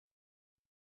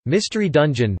Mystery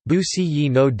Dungeon, Busiyi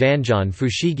no Danjon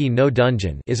Fushigi no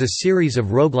Dungeon is a series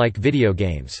of roguelike video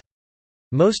games.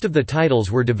 Most of the titles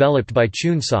were developed by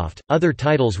Chunsoft, other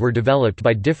titles were developed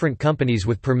by different companies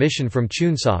with permission from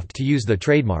Chunsoft to use the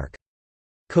trademark.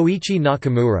 Koichi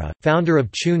Nakamura, founder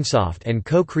of Chunsoft and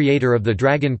co-creator of the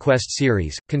Dragon Quest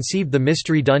series, conceived the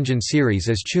Mystery Dungeon series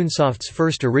as Chunsoft's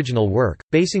first original work,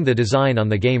 basing the design on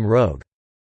the game Rogue.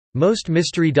 Most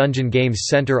Mystery Dungeon games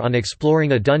center on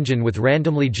exploring a dungeon with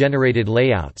randomly generated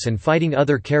layouts and fighting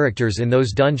other characters in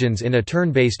those dungeons in a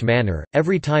turn-based manner.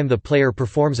 Every time the player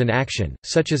performs an action,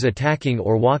 such as attacking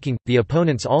or walking, the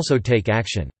opponents also take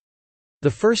action. The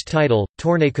first title,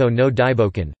 Torneko no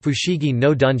Daiboken, Fushigi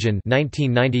no Dungeon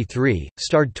 1993,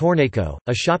 starred Torneko,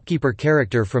 a shopkeeper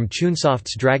character from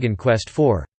Chunsoft's Dragon Quest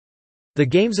IV. The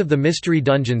games of the Mystery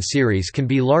Dungeon series can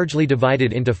be largely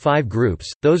divided into 5 groups,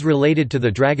 those related to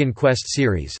the Dragon Quest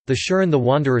series, the iShiren the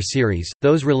Wanderer series,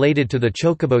 those related to the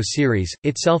iChocobo series,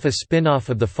 itself a spin-off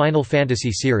of the Final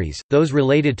Fantasy series, those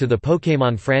related to the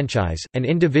Pokémon franchise, and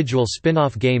individual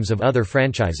spin-off games of other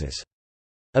franchises.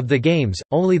 Of the games,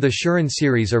 only the iShiren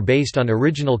series are based on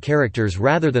original characters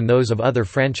rather than those of other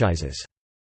franchises.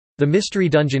 The Mystery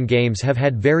Dungeon games have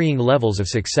had varying levels of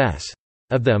success.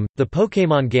 Of them, the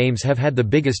Pokémon games have had the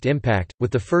biggest impact,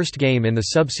 with the first game in the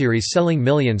subseries selling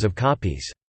millions of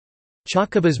copies.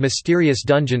 iChocobo's Mysterious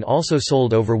Dungeon also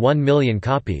sold over 1 million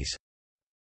copies.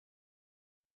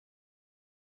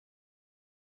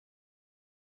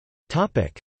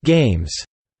 Games.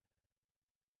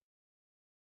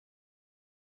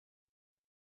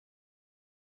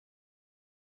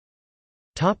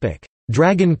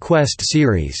 Dragon Quest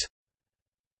series.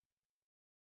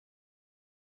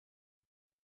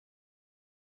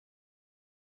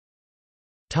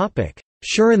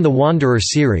 iShiren the Wanderer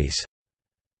series.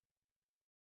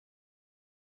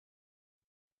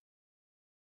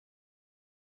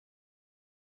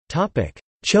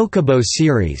 iChocobo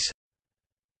series.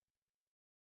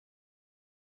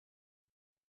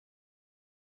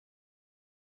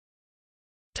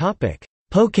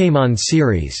 Pokémon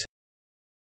series.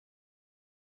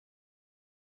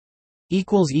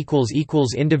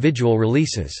 Individual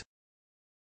releases.